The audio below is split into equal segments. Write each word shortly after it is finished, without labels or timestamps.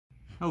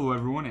Hello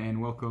everyone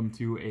and welcome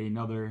to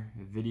another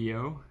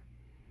video.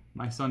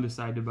 My son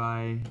decided to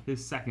buy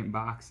his second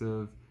box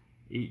of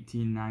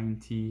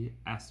 1890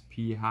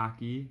 SP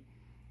hockey.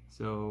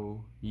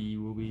 So he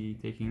will be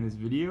taking this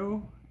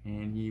video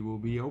and he will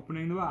be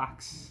opening the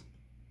box.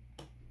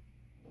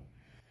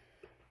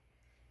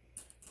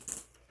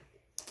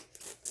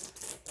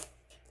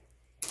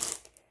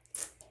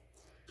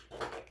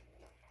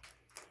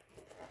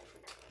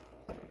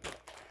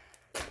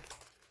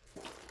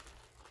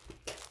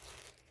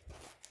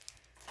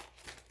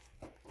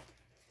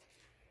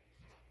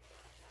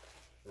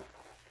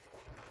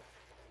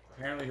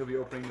 Apparently he'll be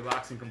opening the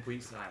box in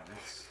complete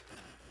silence.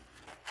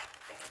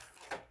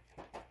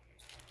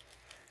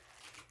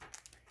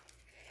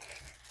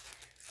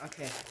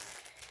 Okay.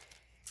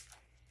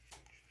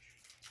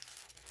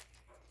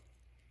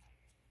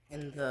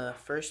 In the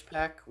first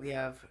pack, we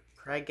have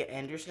Craig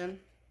Anderson,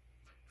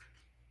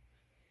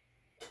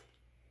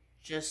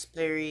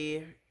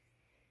 Jesperi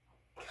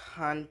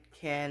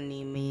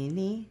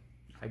Konkaniemi,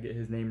 I get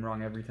his name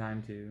wrong every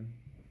time too.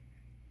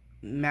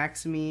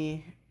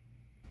 Maximi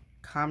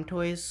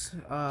Comtois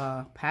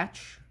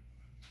patch,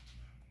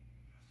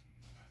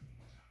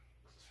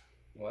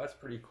 Well, that's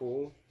pretty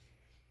cool.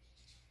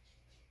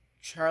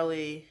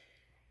 Charlie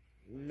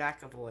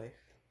McAvoy,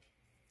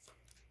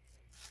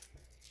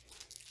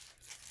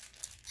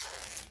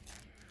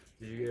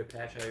 Did you get a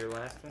patch out of your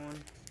last one?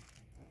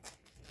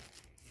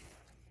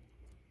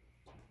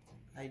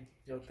 I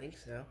don't think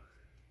so.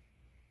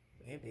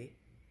 Maybe.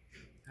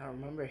 I don't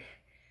remember.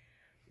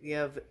 We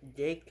have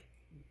Jake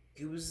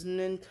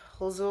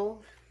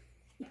Guzenthuzel,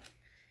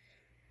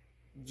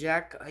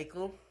 Jack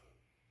Eichel,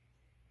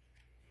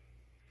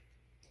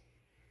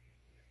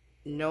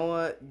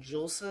 Noah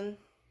Juleson,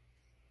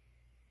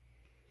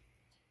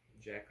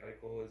 Jack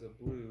Eichel is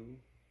a blue.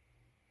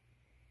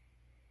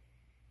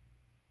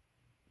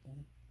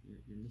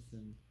 You're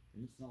missing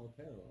all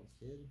the parallels,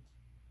 kid.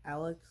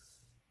 Alex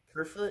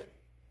Kerfoot,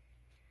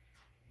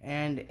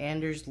 and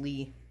Anders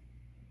Lee.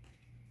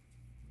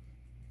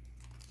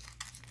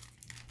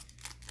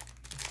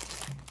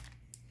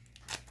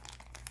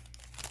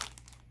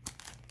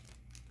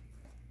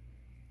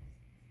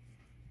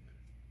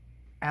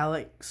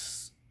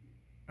 Alex,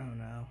 oh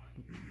no,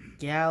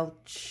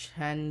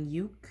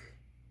 Galchenyuk,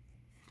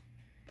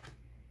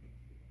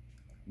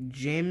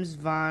 James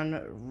Von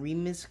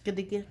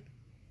Riemsdyk,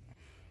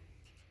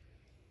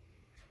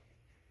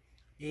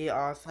 the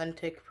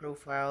authentic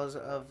profiles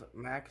of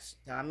Max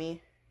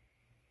Domi,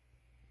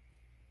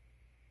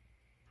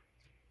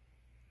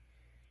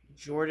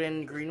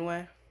 Jordan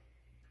Greenway,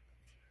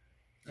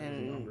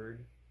 and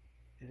numbered.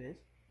 it is.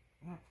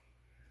 Oh,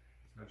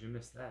 How'd you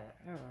miss that?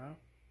 I don't know.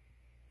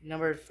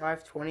 Numbered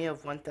 520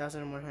 of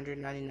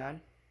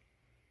 1,199.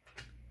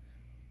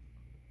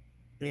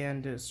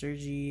 And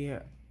Sergei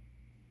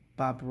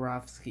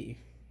Bobrovsky.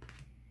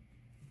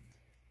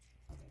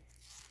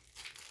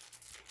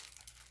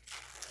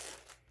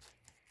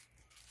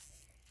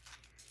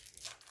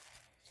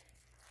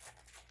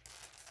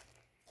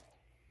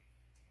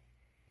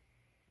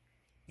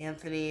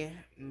 Anthony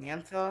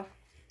Mantha.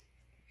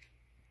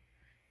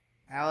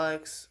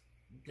 Alex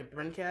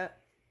DeBrincat.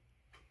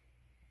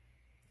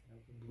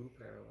 Blue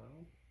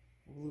parallel.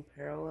 Blue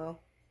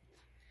parallel.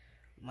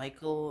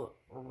 Michael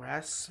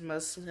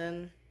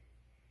Rasmussen.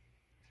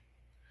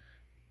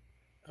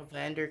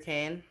 Evander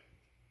Kane.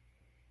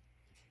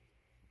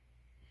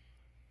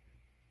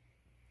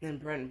 And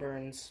Brent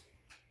Burns.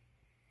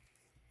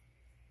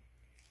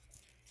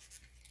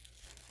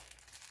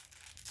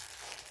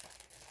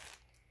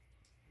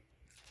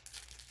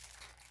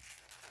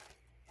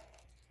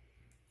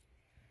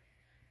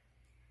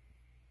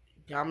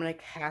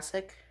 Dominic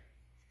Hasek.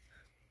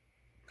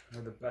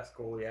 They're the best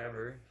goalie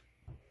ever.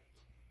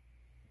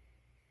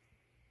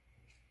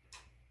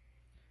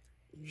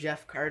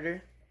 Jeff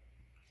Carter.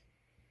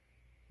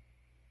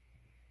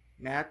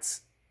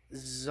 Mats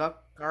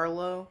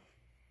Zuccarlo.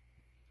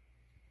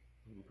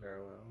 Blue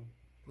parallel.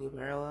 Blue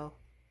parallel.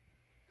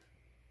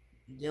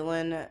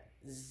 Dylan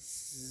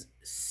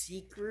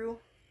Secrew.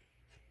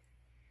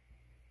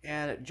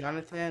 And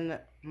Jonathan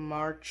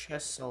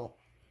Marchessault.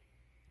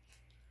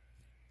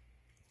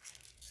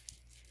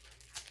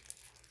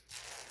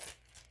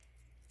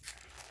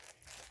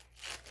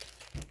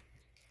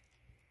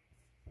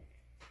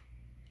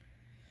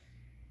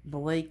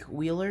 Blake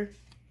Wheeler,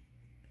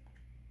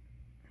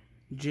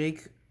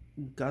 Jake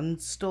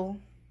Gunstall,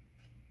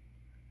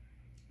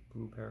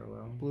 Blue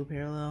parallel. Blue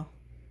parallel,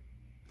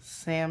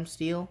 Sam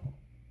Steele,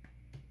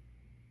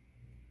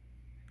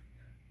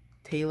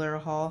 Taylor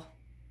Hall,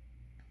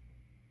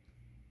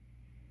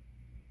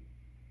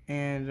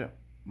 and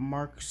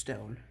Mark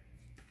Stone.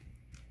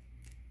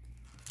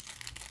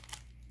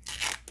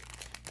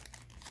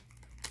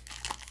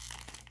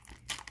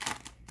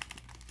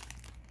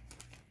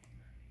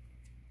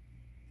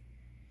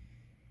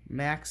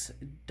 Max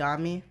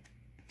Domi,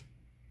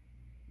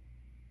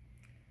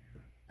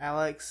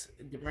 Alex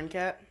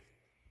DeBrincat,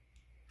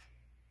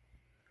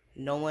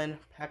 Nolan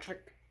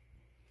Patrick,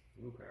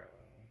 Blue parallel.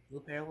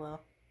 Blue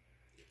parallel,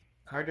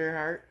 Carter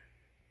Hart,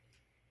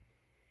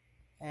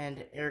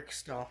 and Eric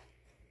Stahl.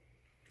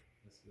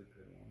 This is a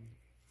good one.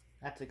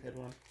 That's a good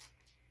one.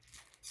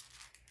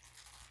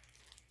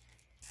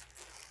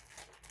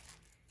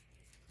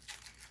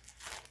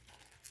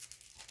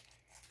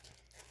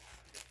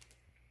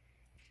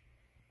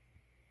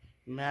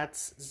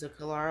 Mats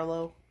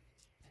Zuccarello,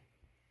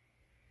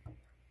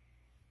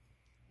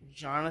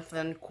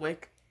 Jonathan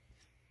Quick,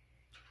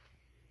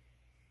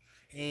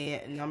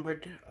 a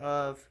numbered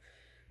of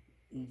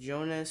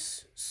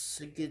Jonas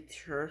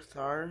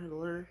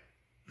Sigurðardóttir.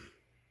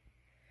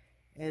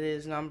 It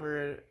is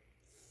number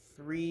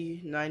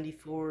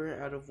 394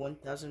 out of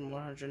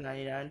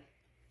 1,199.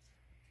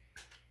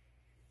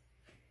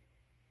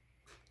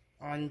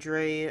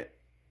 Andre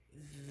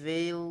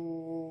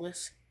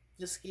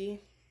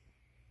Valesky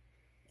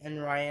and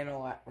Ryan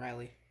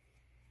O'Reilly.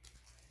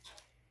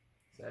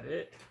 Is that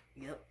it?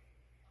 Yep.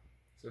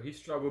 So he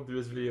struggled through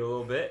this video a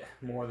little bit,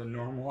 more than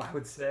normal, I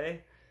would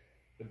say.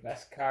 The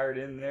best card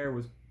in there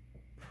was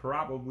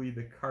probably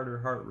the Carter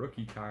Hart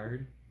rookie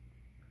card.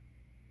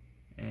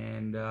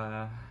 And, do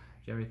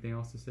you have anything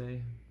else to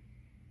say?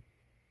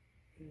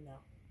 No.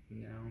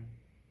 No.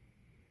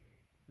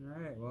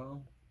 Alright,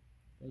 well,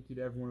 thank you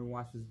to everyone who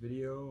watched this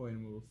video,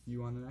 and we'll see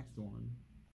you on the next one.